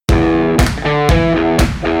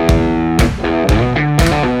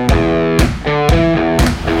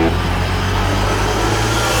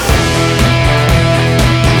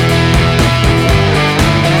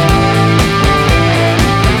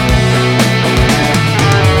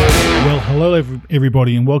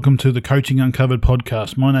Everybody, and welcome to the Coaching Uncovered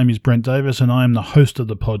podcast. My name is Brent Davis and I am the host of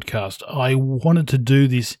the podcast. I wanted to do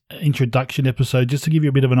this introduction episode just to give you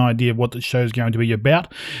a bit of an idea of what the show is going to be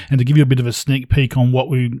about and to give you a bit of a sneak peek on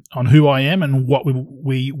who I am and what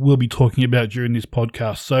we will be talking about during this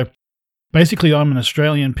podcast. So basically, I'm an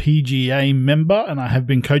Australian PGA member and I have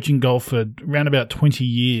been coaching golf for around about 20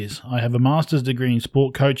 years. I have a master's degree in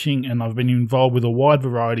sport coaching and I've been involved with a wide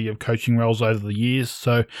variety of coaching roles over the years.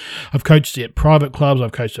 So I've coached at private clubs,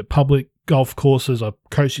 I've coached at public golf courses, I've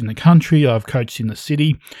coached in the country, I've coached in the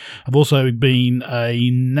city. I've also been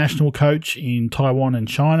a national coach in Taiwan and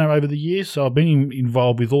China over the years. So I've been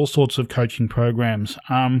involved with all sorts of coaching programs.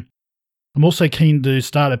 I'm also keen to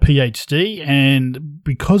start a PhD, and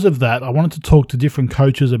because of that, I wanted to talk to different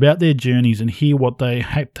coaches about their journeys and hear what they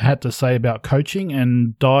had to say about coaching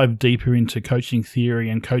and dive deeper into coaching theory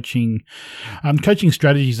and coaching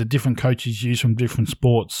strategies that different coaches use from different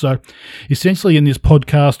sports. So essentially in this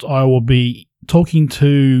podcast, I will be talking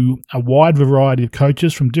to a wide variety of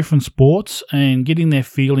coaches from different sports and getting their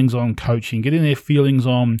feelings on coaching, getting their feelings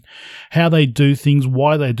on how they do things,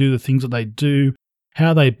 why they do the things that they do,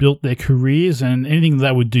 how they built their careers and anything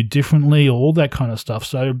they would do differently, all that kind of stuff.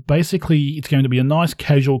 So basically, it's going to be a nice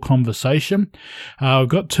casual conversation. I've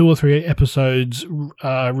got 2 or 3 episodes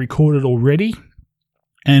recorded already,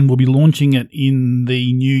 and we'll be launching it in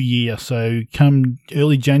the new year. So come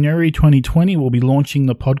early January 2020, we'll be launching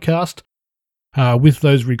the podcast with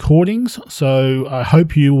those recordings. So I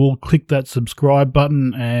hope you will click that subscribe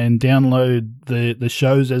button and download the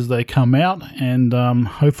shows as they come out, and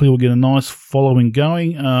hopefully we'll get a nice following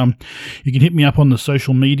going. You can hit me up on the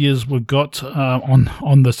social medias. We've got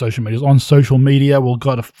on social media, we've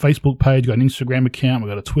got a Facebook page, we've got an Instagram account,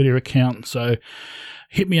 we've got a Twitter account. So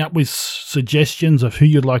hit me up with suggestions of who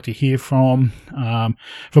you'd like to hear from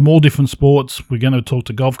all different sports. We're going to talk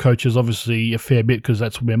to golf coaches, obviously, a fair bit because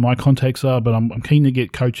that's where my contacts are, but I'm keen to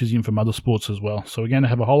get coaches in from other sports as well. So we're going to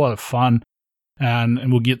have a whole lot of fun,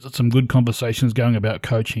 and we'll get some good conversations going about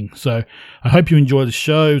coaching. So I hope you enjoy the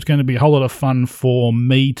show. It's going to be a whole lot of fun for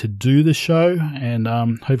me to do the show, and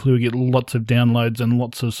hopefully we get lots of downloads and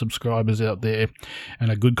lots of subscribers out there and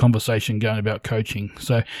a good conversation going about coaching.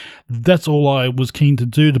 So that's all I was keen to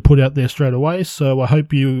do, to put out there straight away. So I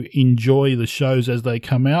hope you enjoy the shows as they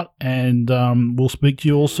come out, and we'll speak to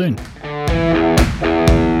you all soon.